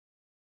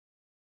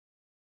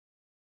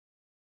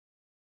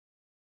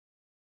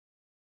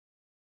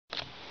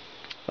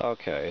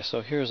Okay,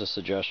 so here's a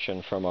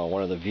suggestion from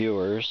one of the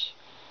viewers,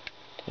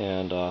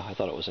 and I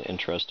thought it was an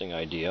interesting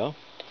idea.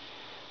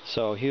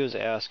 So he was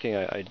asking,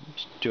 I'm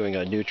doing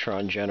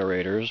neutron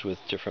generators with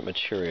different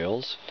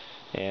materials,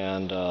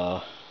 and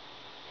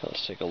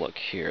let's take a look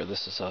here.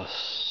 This is a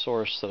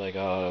source that I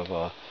got out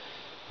of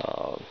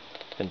a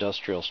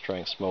industrial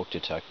strength smoke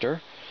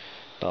detector.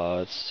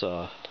 It's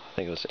I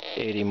think it was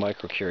 80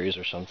 microcuries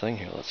or something.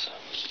 Here, let's.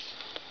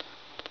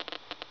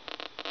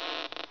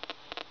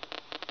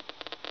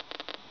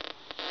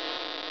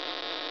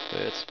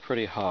 It's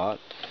pretty hot,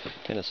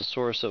 and it's a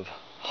source of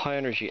high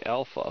energy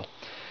alpha,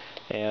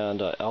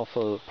 and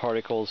alpha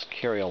particles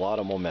carry a lot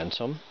of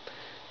momentum,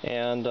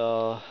 and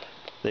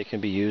they can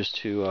be used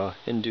to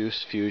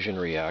induce fusion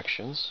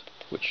reactions,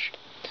 which,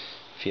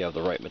 if you have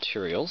the right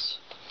materials,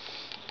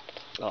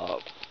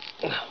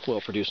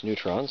 will produce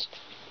neutrons.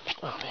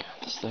 Oh man,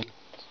 this thing.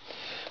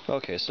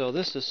 Okay, so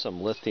this is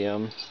some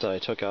lithium that I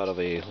took out of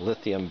a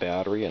lithium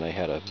battery, and I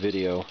had a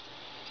video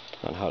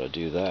on how to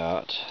do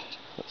that.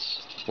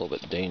 It's a little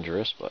bit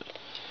dangerous, but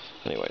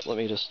anyway, let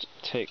me just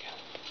take.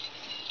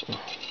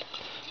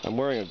 I'm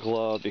wearing a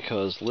glove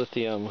because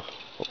lithium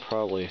will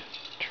probably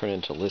turn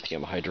into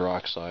lithium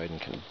hydroxide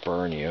and can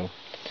burn you.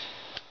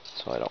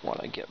 So I don't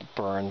want to get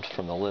burned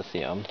from the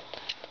lithium.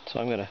 So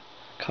I'm going to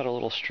cut a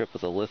little strip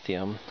of the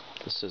lithium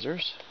with the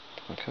scissors.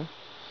 Okay.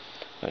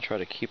 I try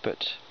to keep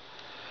it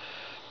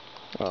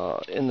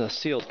in the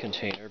sealed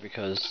container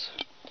because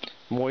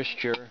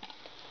moisture,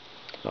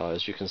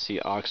 as you can see,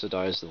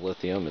 oxidized the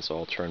lithium. It's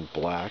all turned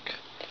black.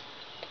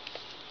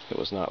 It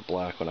was not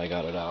black when I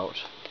got it out.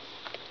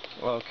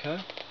 Okay.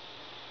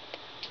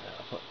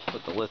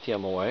 Put the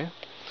lithium away.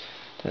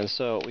 And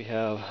so we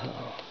have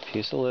a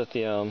piece of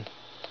lithium,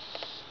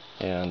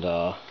 and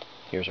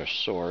here's our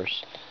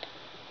source.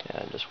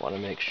 And I just want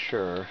to make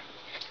sure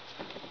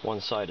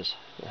one side is,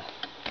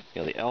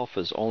 the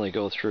alphas only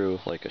go through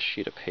like a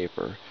sheet of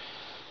paper.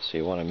 So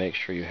you want to make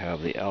sure you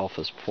have the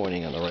alphas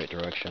pointing in the right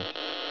direction.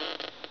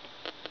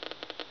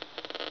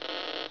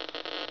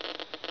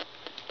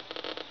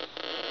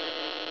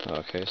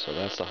 Okay, so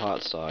that's the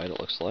hot side, it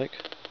looks like.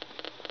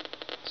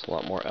 There's a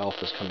lot more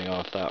alphas coming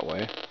off that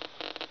way.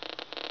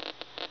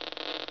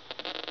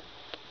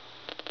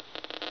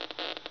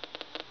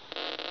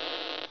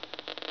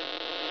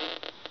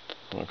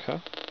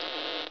 Okay.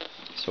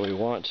 So we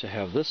want to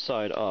have this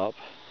side up,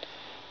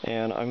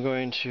 and I'm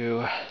going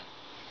to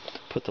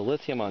put the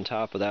lithium on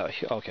top of that.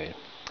 Okay,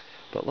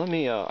 but let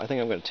me, I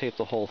think I'm going to tape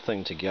the whole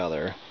thing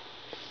together.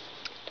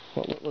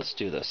 Well, let's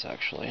do this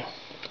actually.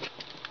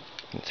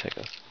 Let me take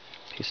a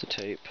piece of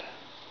tape,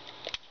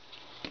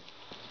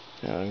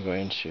 and I'm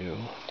going to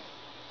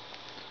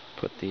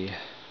put the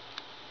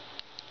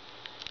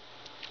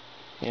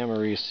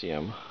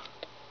Americium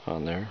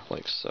on there,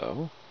 like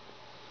so.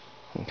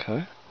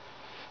 Okay.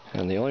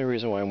 And the only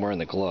reason why I'm wearing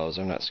the gloves,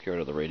 I'm not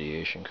scared of the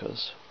radiation,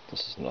 because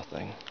this is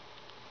nothing.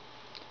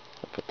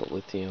 I put the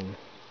lithium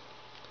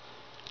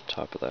on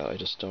top of that. I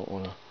just don't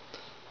want to.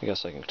 I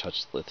guess I can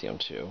touch the lithium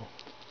too.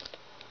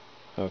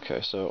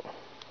 Okay, so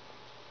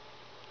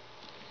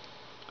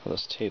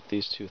let's tape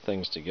these two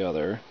things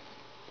together.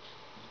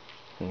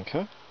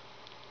 Okay.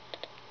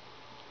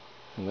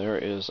 And there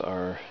is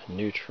our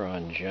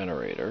neutron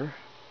generator,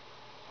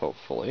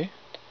 hopefully.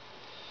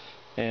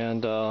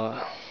 And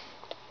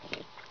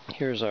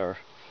here's our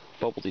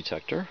bubble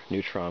detector,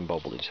 neutron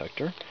bubble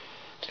detector.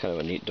 It's kind of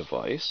a neat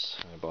device.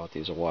 I bought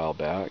these a while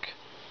back,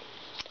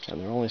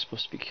 and they're only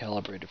supposed to be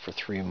calibrated for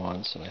 3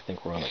 months, and I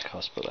think we're on the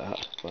cusp of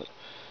that, but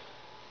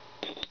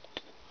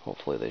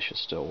hopefully they should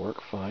still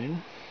work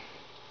fine.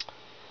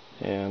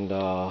 And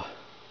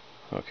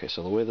okay,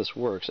 so the way this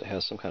works, it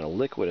has some kind of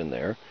liquid in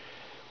there.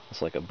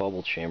 It's like a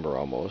bubble chamber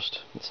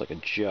almost. It's like a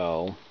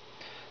gel,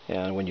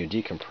 and when you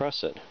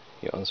decompress it,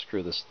 you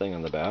unscrew this thing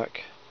on the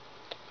back,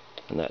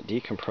 and that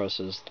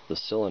decompresses the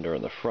cylinder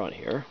in the front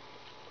here.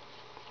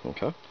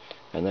 Okay,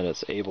 and then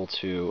it's able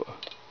to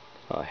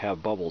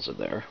have bubbles in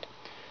there,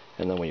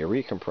 and then when you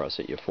recompress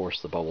it, you force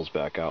the bubbles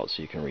back out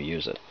so you can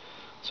reuse it.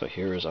 So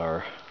here's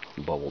our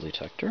bubble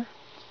detector,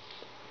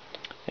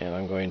 and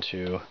I'm going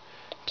to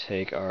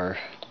take our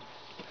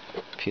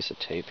piece of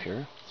tape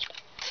here,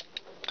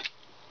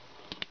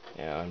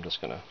 and I'm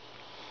just going to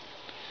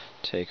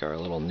take our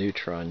little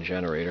neutron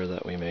generator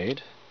that we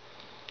made,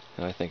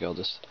 and I think I'll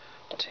just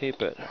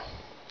tape it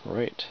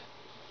right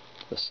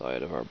the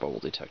side of our bubble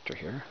detector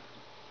here,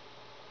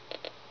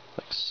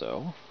 like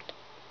so.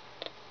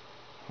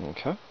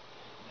 Okay,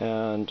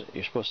 and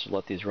you're supposed to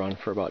let these run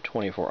for about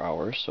 24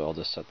 hours, so I'll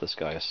just set this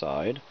guy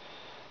aside,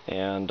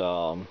 and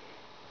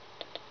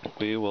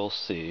we will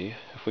see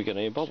if we get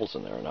any bubbles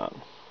in there or not.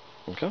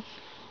 Okay,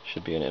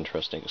 should be an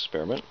interesting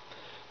experiment.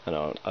 And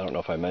I don't know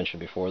if I mentioned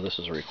before, this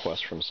is a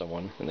request from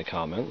someone in the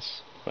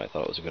comments, and I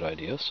thought it was a good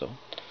idea, so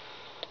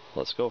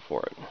let's go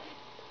for it.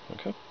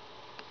 Okay.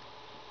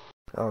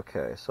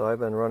 Okay, so I've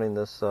been running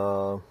this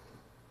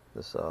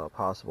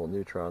possible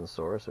neutron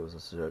source. It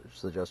was a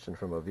suggestion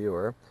from a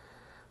viewer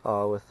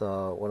with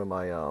one of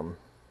my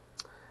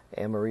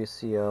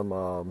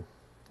Americium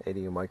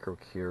 80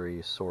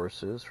 microcurie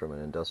sources from an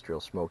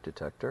industrial smoke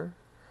detector,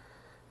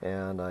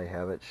 and I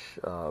have it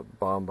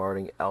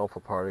bombarding alpha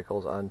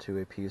particles onto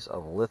a piece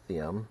of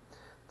lithium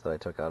that I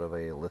took out of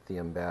a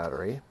lithium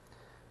battery.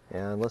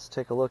 And let's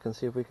take a look and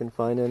see if we can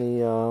find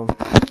any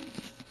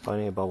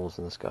bubbles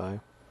in the sky.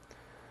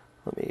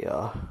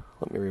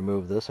 Let me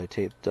remove this. I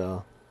taped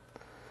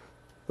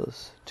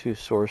those two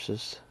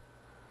sources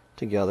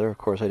together. Of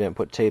course, I didn't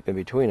put tape in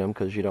between them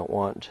because you don't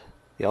want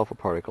the alpha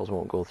particles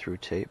won't go through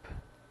tape.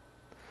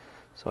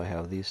 So I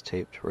have these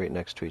taped right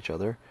next to each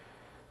other,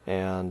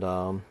 and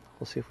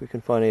we'll see if we can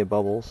find any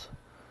bubbles.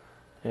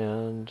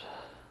 And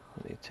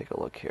let me take a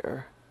look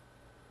here.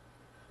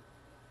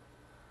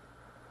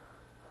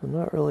 I'm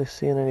not really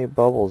seeing any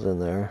bubbles in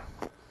there.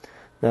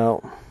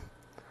 Now,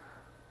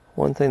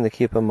 one thing to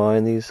keep in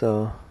mind, these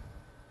that's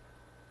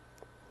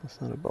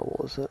not a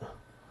bubble, is it?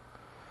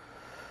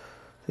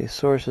 These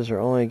sources are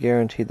only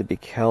guaranteed to be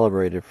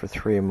calibrated for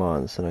 3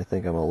 months, and I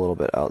think I'm a little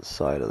bit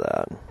outside of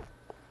that.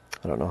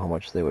 I don't know how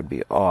much they would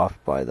be off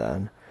by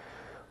then.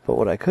 But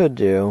what I could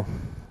do,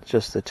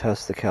 just to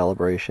test the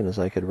calibration, is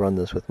I could run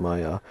this with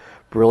my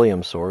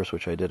beryllium source,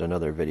 which I did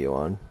another video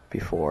on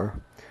before,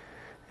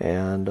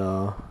 and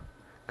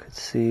could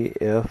see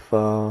if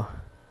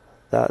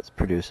that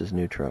produces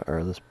neutron,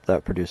 or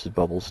that produces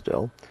bubbles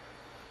still,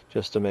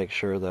 just to make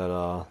sure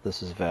that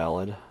this is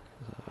valid.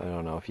 I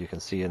don't know if you can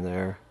see in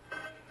there.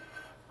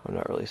 I'm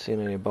not really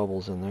seeing any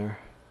bubbles in there,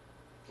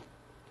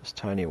 just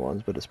tiny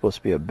ones, but it's supposed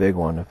to be a big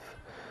one if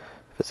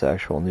it's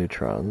actual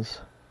neutrons.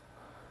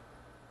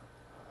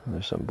 And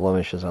there's some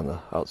blemishes on the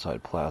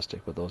outside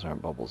plastic, but those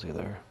aren't bubbles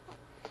either.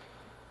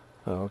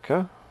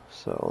 Okay,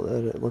 so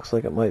that it looks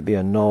like it might be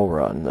a null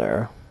run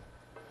there.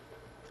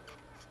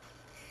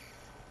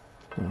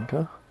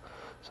 Okay,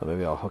 so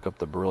maybe I'll hook up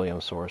the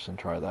beryllium source and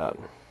try that.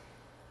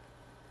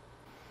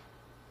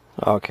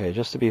 Okay,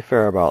 just to be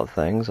fair about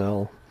things,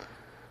 I'll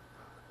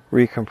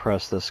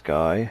recompress this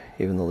guy,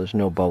 even though there's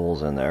no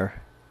bubbles in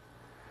there.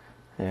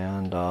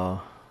 And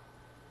then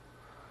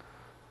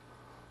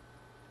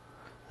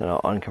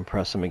I'll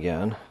uncompress them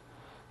again.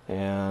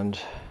 And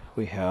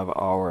we have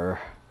our,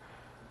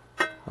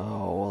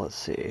 let's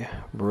see,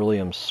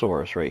 beryllium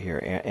source right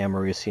here,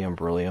 Americium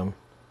beryllium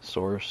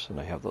source, and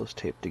I have those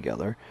taped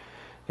together.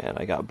 And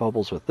I got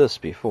bubbles with this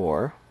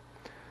before.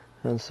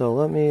 And so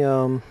let me,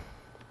 I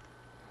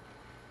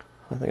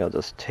think I'll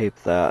just tape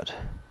that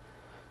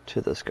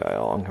to this guy.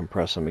 I'll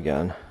uncompress him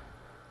again.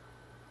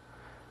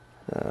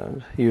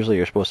 And usually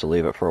you're supposed to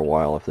leave it for a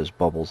while if there's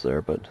bubbles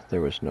there, but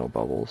there was no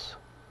bubbles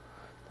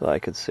that I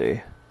could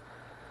see.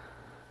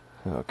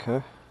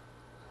 Okay,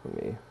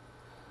 let me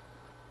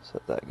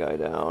set that guy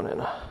down,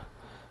 and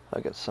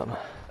I'll get some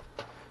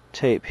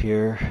tape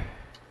here.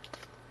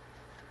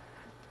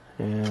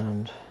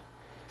 And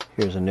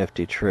here's a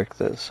nifty trick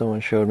that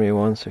someone showed me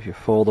once. If you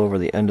fold over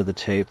the end of the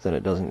tape, then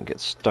it doesn't get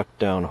stuck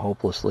down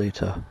hopelessly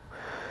to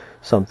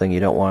something you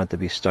don't want it to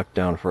be stuck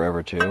down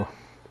forever to.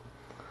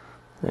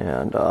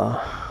 And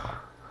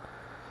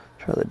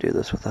try to do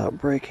this without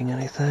breaking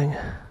anything.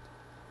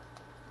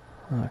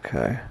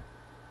 Okay.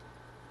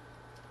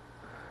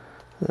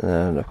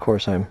 And of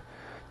course I'm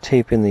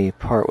taping the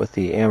part with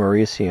the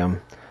Americium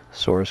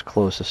source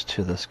closest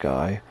to this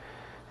guy.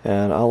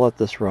 And I'll let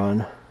this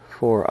run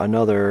for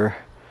another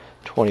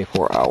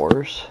 24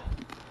 hours.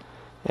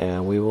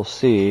 And we will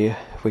see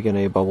if we get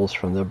any bubbles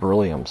from the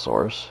beryllium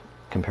source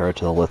compared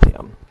to the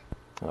lithium.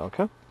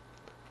 Okay,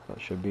 that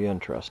should be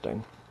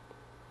interesting.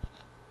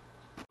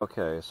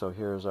 Okay, so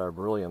here's our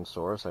beryllium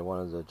source. I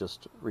wanted to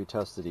just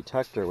retest the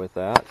detector with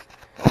that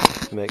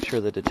to make sure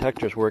the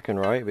detector's working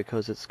right,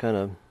 because it's kind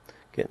of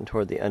getting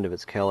toward the end of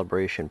its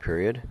calibration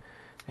period.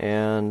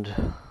 And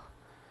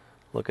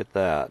look at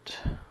that.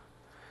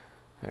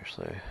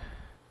 Actually,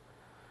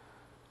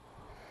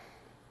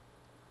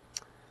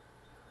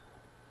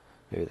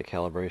 maybe the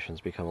calibration's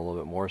become a little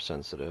bit more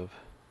sensitive.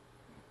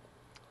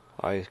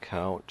 I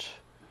count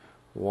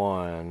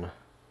 1.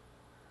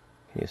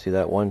 Can you see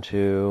that? 1,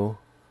 2,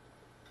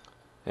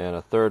 and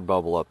a third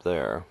bubble up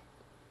there.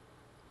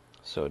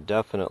 So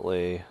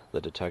definitely the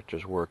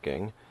detector's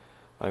working.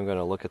 I'm going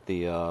to look at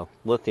the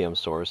lithium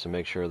source and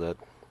make sure that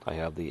I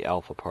have the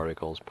alpha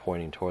particles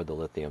pointing toward the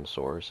lithium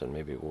source, and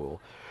maybe we'll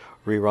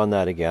rerun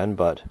that again.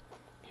 But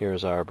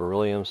here's our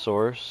beryllium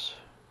source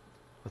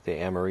with the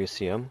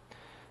americium,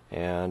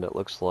 and it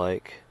looks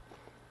like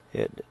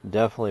it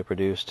definitely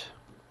produced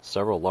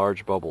several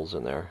large bubbles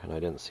in there, and I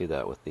didn't see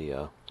that with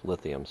the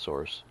lithium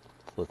source,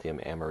 lithium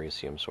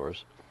americium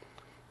source.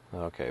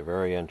 Okay,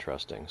 very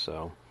interesting.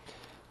 So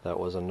that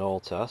was a null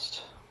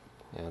test,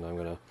 and I'm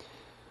going to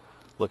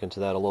look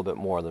into that a little bit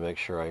more to make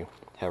sure I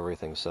have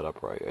everything set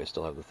up right. I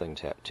still have the thing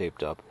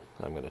taped up.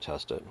 I'm going to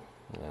test it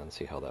and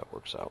see how that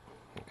works out.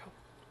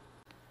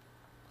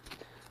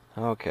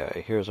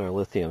 Okay, here's our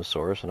lithium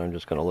source, and I'm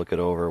just going to look it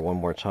over one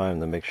more time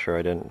to make sure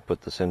I didn't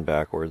put this in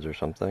backwards or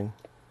something.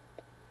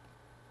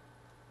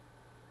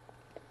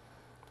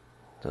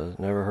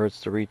 Never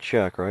hurts to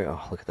recheck, right?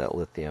 Oh, look at that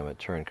lithium. It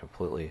turned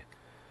completely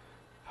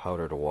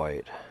powdered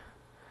white.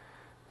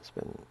 It's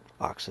been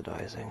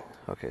oxidizing.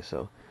 Okay,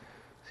 so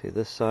see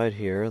this side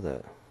here,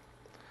 the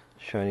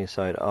shiny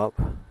side up.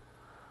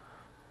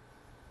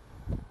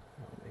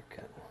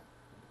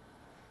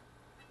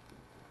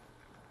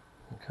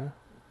 Okay.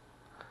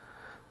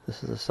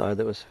 This is the side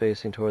that was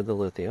facing toward the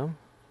lithium.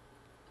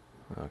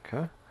 Okay.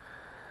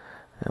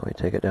 And we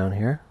take it down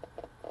here.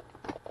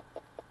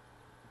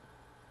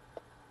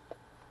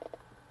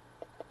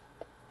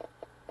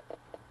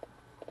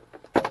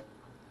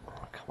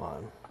 Come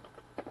on.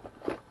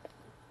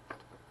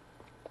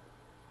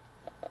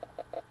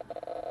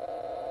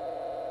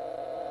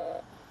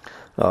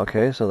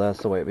 Okay, so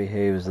that's the way it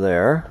behaves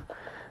there.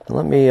 And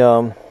let me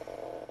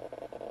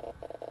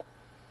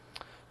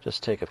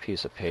just take a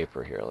piece of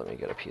paper here. Let me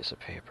get a piece of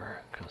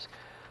paper, because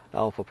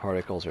alpha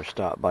particles are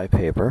stopped by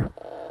paper.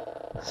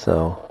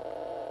 So,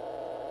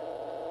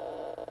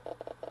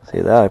 see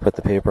that? I put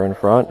the paper in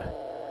front,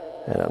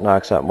 and it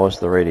knocks out most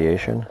of the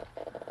radiation.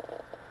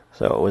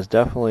 So it was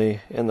definitely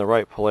in the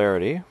right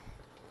polarity.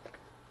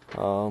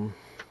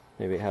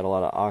 Maybe it had a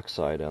lot of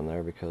oxide on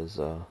there, because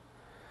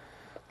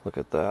look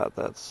at that.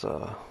 That's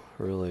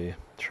really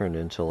turned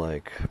into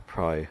like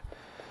probably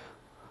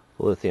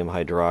lithium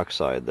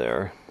hydroxide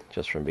there,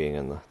 just from being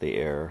in the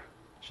air.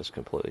 It's just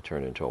completely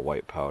turned into a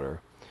white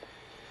powder.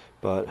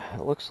 But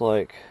it looks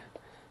like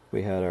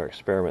we had our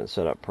experiment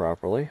set up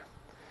properly,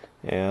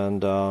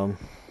 and this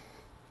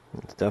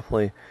is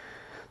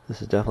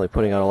definitely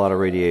putting out a lot of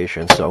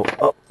radiation. So,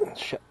 oh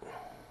shit.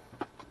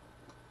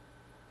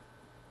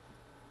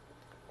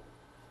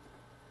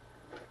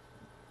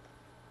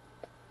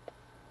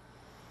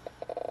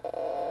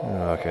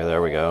 Okay,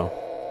 there we go.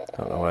 I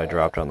don't know what I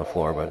dropped on the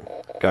floor,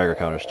 but Geiger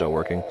counter's still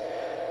working.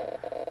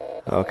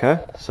 Okay,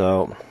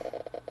 so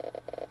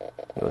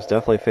it was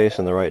definitely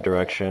facing the right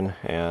direction,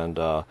 and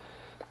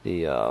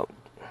the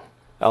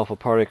alpha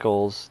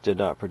particles did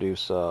not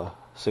produce a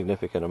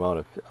significant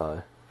amount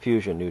of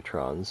fusion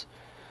neutrons.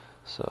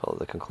 So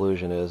the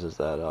conclusion is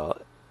that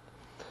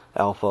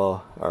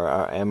alpha,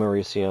 or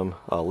Americium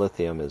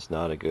lithium, is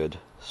not a good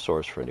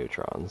source for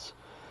neutrons.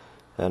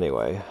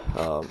 Anyway,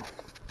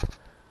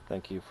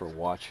 thank you for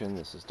watching.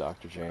 This is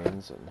Dr.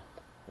 James, and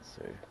let's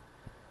see.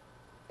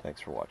 Thanks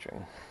for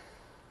watching.